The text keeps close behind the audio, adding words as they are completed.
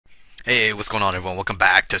Hey, what's going on everyone? Welcome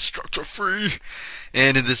back to Structure Free.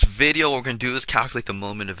 And in this video what we're going to do is calculate the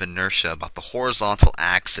moment of inertia about the horizontal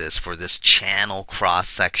axis for this channel cross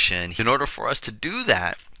section. In order for us to do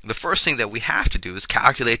that, the first thing that we have to do is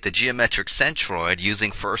calculate the geometric centroid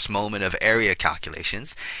using first moment of area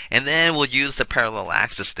calculations, and then we'll use the parallel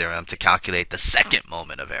axis theorem to calculate the second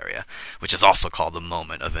moment of area, which is also called the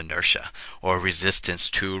moment of inertia or resistance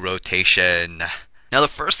to rotation. Now the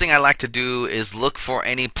first thing I like to do is look for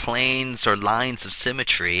any planes or lines of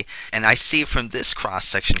symmetry, and I see from this cross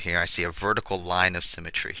section here I see a vertical line of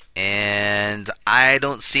symmetry, and I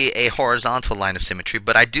don't see a horizontal line of symmetry,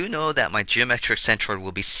 but I do know that my geometric centroid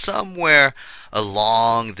will be somewhere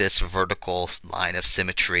along this vertical line of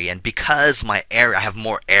symmetry, and because I have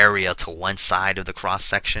more area to one side of the cross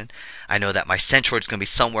section, I know that my centroid is going to be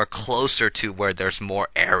somewhere closer to where there's more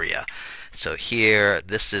area. So here,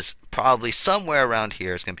 this is probably somewhere around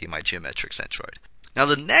here is going to be my geometric centroid. Now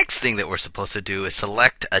the next thing that we're supposed to do is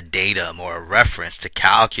select a datum or a reference to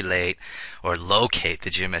calculate or locate the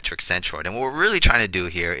geometric centroid. And what we're really trying to do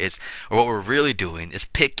here is, or what we're really doing is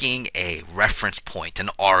picking a reference point, an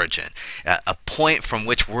origin, a point from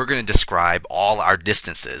which we're going to describe all our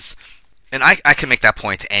distances. And I can make that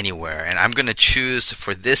point anywhere, and I'm going to choose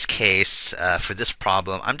for this case, for this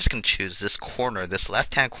problem, I'm just going to choose this corner, this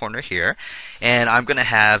left-hand corner here, and I'm going to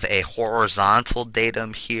have a horizontal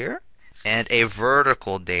datum here and a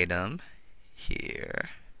vertical datum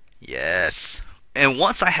here. Yes. And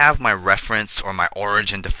once I have my reference or my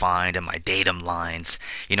origin defined and my datum lines,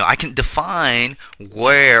 I can define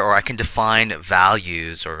where, or I can define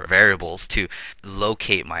values or variables to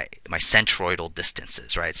locate my centroidal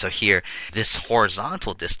distances, right? So here, this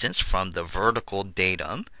horizontal distance from the vertical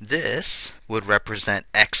datum, this would represent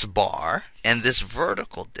x bar, and this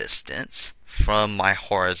vertical distance from my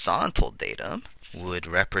horizontal datum would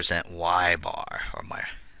represent y bar, or my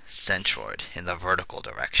centroid in the vertical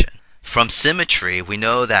direction. From symmetry, we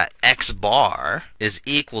know that x bar is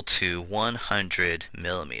equal to 100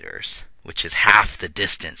 millimeters, which is half the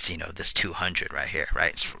distance, this 200 right here,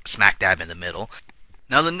 right? Smack dab in the middle.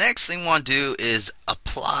 Now the next thing we want to do is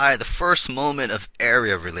apply the first moment of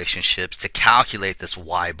area relationships to calculate this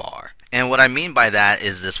y bar. And what I mean by that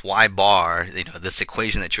is this y bar, this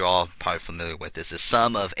equation that you're all probably familiar with, is the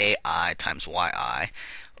sum of ai times yi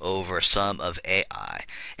over sum of ai.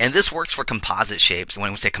 And this works for composite shapes. When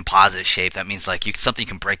we say composite shape, that means like something you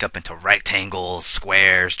can break up into rectangles,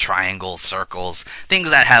 squares, triangles, circles, things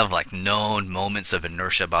that have like known moments of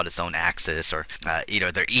inertia about its own axis, or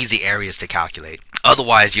they're easy areas to calculate.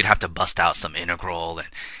 Otherwise, you'd have to bust out some integral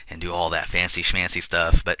and do all that fancy schmancy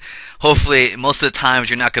stuff. But hopefully, most of the times,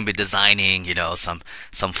 you're not going to be designing,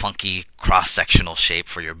 some funky cross-sectional shape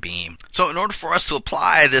for your beam. So in order for us to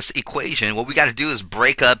apply this equation, what we got to do is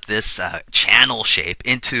break up this channel shape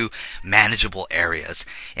into manageable areas.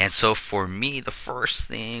 And so for me, the first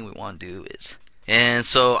thing we want to do is, and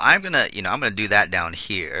so I'm gonna do that down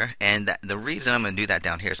here, and the reason I'm gonna do that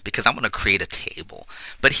down here is because I'm gonna create a table.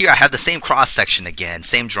 But here I have the same cross section again,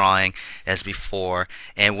 same drawing as before,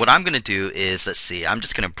 and what I'm gonna do is, let's see, I'm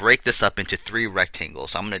just gonna break this up into 3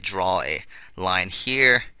 rectangles. So I'm gonna draw a line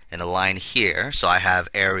here and a line here. So I have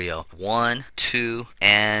area 1, 2,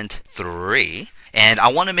 and 3. And I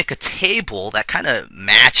want to make a table that kind of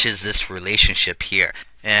matches this relationship here.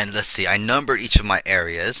 And let's see, I numbered each of my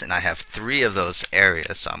areas, and I have 3 of those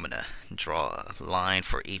areas. So I'm going to draw a line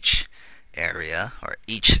for each area, or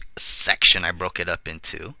each section. I broke it up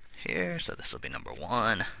into here. So this will be number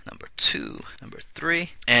 1, number 2, number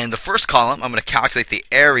 3. And the first column, I'm going to calculate the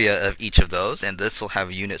area of each of those, and this will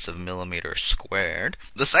have units of millimeters squared.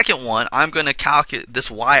 The second one, I'm going to calculate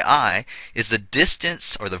this yi is the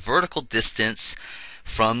distance, or the vertical distance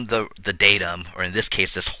from the datum, or in this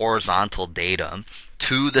case this horizontal datum,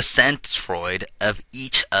 to the centroid of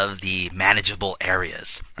each of the manageable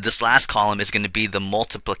areas. This last column is going to be the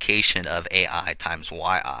multiplication of ai times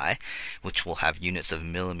yi, which will have units of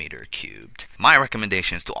millimeter cubed. My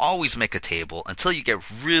recommendation is to always make a table until you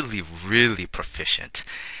get really, really proficient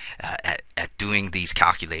at doing these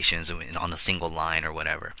calculations on a single line or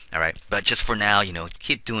whatever. Alright, but just for now,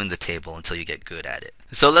 keep doing the table until you get good at it.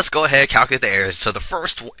 So let's go ahead and calculate the areas. So the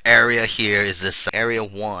first area here is this area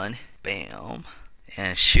 1. Bam.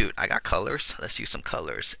 And shoot, I got colors. Let's use some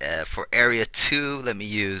colors. For area 2, let me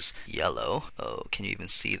use yellow. Oh, can you even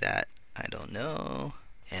see that? I don't know.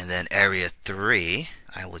 And then area 3,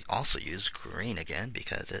 I will also use green again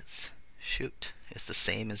because it's the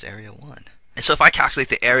same as area 1. And so if I calculate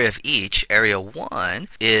the area of each, area 1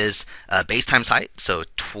 is base times height, so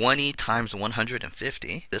 20 times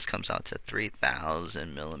 150. This comes out to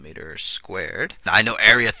 3,000 millimeters squared. Now I know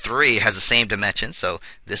area 3 has the same dimension, so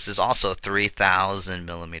this is also 3,000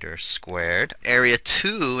 millimeters squared. Area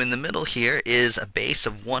 2 in the middle here is a base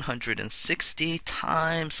of 160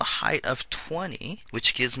 times the height of 20,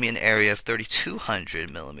 which gives me an area of 3,200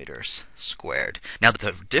 millimeters squared. Now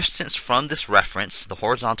the distance from this reference, the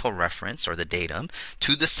horizontal reference or the datum,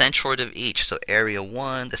 to the centroid of each, so area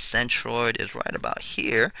 1, the centroid is right about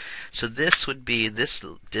here, so this would be, this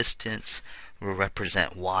distance will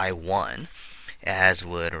represent y1, as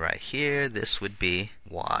would right here, this would be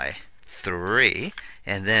y3,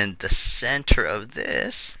 and then the center of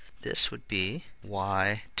this would be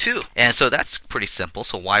y2. And so that's pretty simple.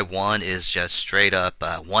 So y1 is just straight up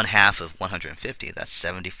 1/2 of 150. That's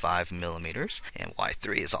 75 millimeters. And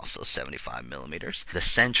y3 is also 75 millimeters. The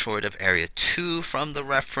centroid of area 2 from the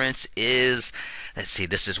reference is, let's see,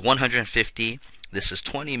 this is 150. This is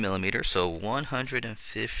 20 millimeters. So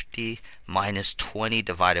 150 minus 20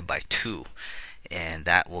 divided by 2. And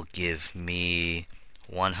that will give me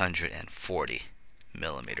 140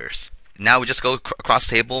 millimeters. Now we just go across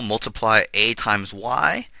the table, multiply a times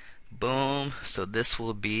y. Boom. So this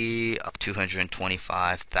will be up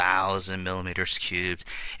 225,000 millimeters cubed.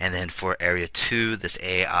 And then for area 2, this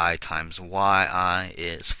AI times yi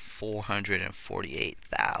is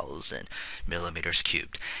 448,000 millimeters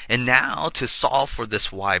cubed. And now to solve for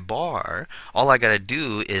this y bar, all I got to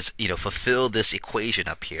do is, fulfill this equation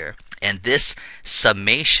up here. And this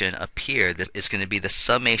summation up here, this is going to be the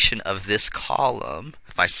summation of this column.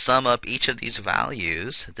 If I sum up each of these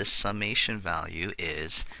values, this summation value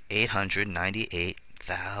is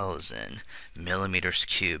 898,000 millimeters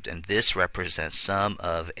cubed. And this represents sum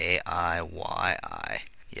of AI, yi.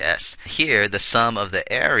 Yes. Here, the sum of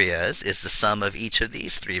the areas is the sum of each of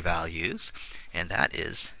these three values, and that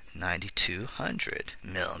is 9,200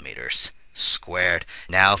 millimeters squared.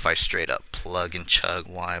 Now, if I straight up plug and chug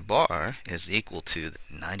y bar is equal to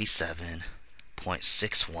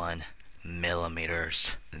 97.61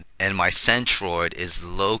 millimeters. And my centroid is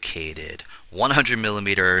located 100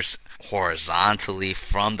 millimeters horizontally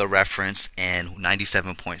from the reference and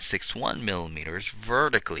 97.61 millimeters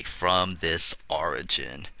vertically from this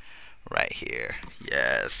origin right here.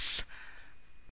 Yes.